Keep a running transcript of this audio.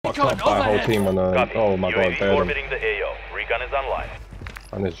can't buy a whole team on a... Copy. Oh my god, UAV orbiting the AO. Recon is online.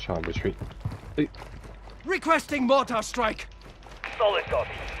 I need to try and retreat. Requesting mortar strike. Solid copy.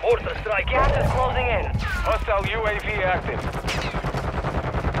 Mortar strike. Gas is closing in. Hostile UAV active.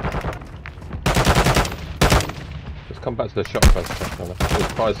 Just come back to the shop first.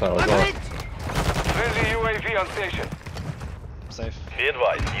 There's price out as well. Friendly UAV on station. Safe. Be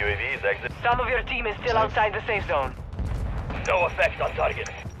advised, UAV is exit. Some of your team is still outside the safe zone. No effect on target.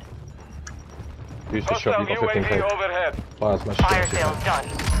 Use the shop, you got 15k. overhead. Buy as much Fire as you sales can.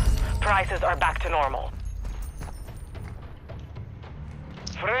 done. Prices are back to normal.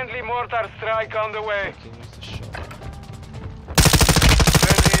 Friendly mortar strike on the way. Fucking use the shot.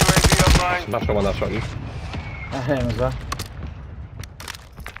 Friendly UAV online. Smash the one that shot you. I hit him as well.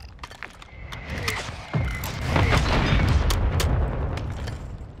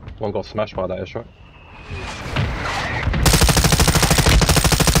 One got smashed by that airstrike.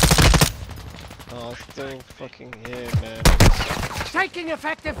 Oh, still fucking here, man. Taking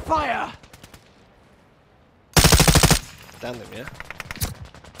effective fire. Stand him, yeah?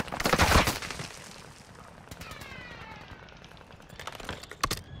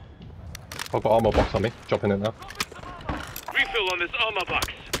 I've got armor box on me. Dropping it now. Refill on this armor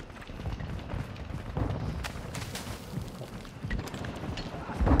box.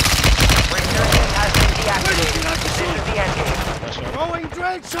 Resurgence has been deactivated. This is the end game. Flash out. Throwing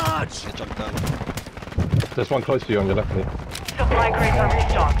drill charge. Get jumped down. There's one close to you on your left, mate. Supply crates are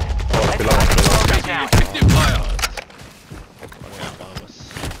restocked. Below, Let's below. right now. Effective fire. Running out of armors.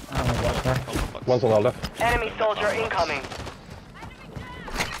 I'm a box there. Armor box. One's on our left. Enemy soldier incoming.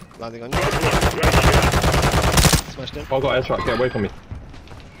 Landing on you. Smashed him. Oh, I've got airstrike. Get away from me.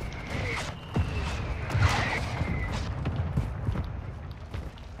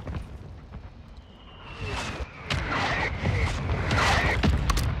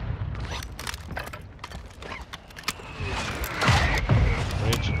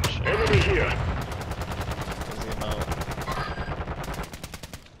 Bridge. Enemy here. Gives him out.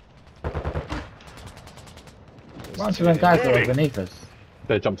 Bunch of them guys that were beneath us.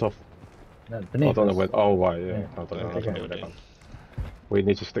 They jumped off. No, I beneath don't know us. where. Oh, right, yeah. Yeah. I don't know. I Okay. don't know where they're gone. We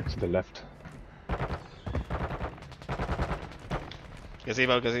need to stick to the left.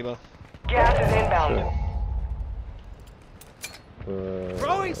 Gazebo, gazebo. Gas is inbound.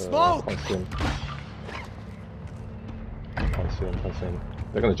 Throwing smoke! Can't see him. Can't see him. Can't see him.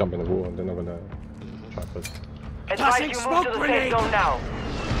 They're gonna jump in the water and they're not gonna trap us. Advise you move smoke to the safe grenade. zone now.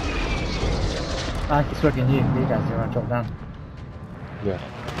 Ah, it's working you. You guys are gonna drop down. Yeah.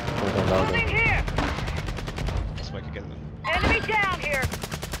 Hold on, now, then. Here! Smoke again then. Enemy down here!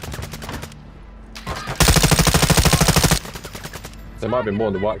 There might be more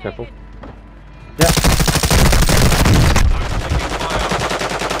on the right, careful. Yeah.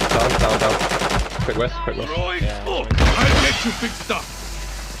 Down. Quick west. Throwing Yeah, smoke. right. I'll get you fixed up.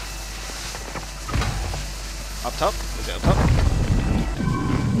 Up top? Is it up top?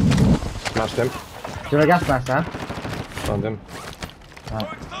 Smashed him. Do you have a gas mask, Sam? Found him.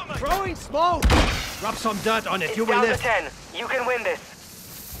 Right. Throwing smoke. Rub some dirt on it. It's You will down to live. 10. You can win this.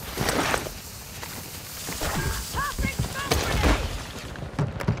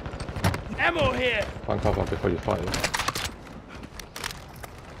 Ammo here. Find cover before you fight.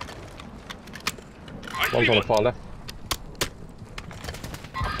 One's on the far left.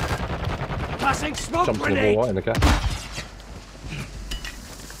 Passing smoke Jumps in the grenade. wall in the gap.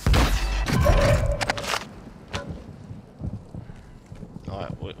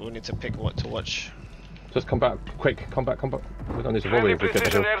 Alright, we need to pick what to watch. Just come back, quick. Come back. We don't need to worry if we get the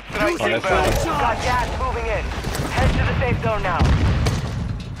hill. Using that's drill fine. Got charge. gas moving in. Head to the safe zone now.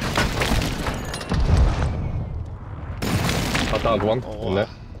 I downed one Oh, in there.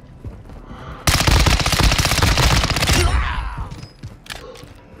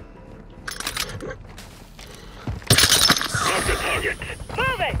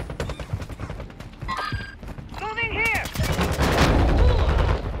 Moving! Moving here!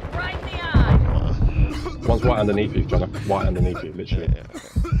 Right in the eye. One's right underneath you, John. Right underneath you, literally. Yeah,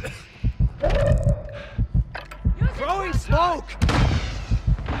 okay. Throwing smoke.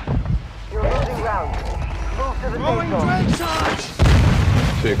 You're losing ground. Move to the safe Throwing zone. drill charge.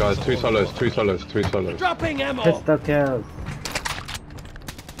 Two guys, two solos. Dropping ammo. Pistol kills.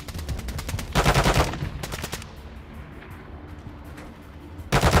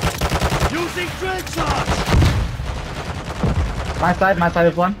 Using drill charge. My side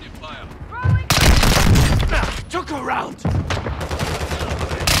is one. Took a round. You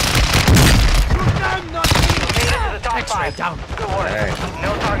damn not Made it to the top X-ray 5. down. Good work. Nice.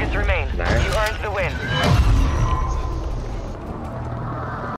 No targets remain. Nice. You earned the win.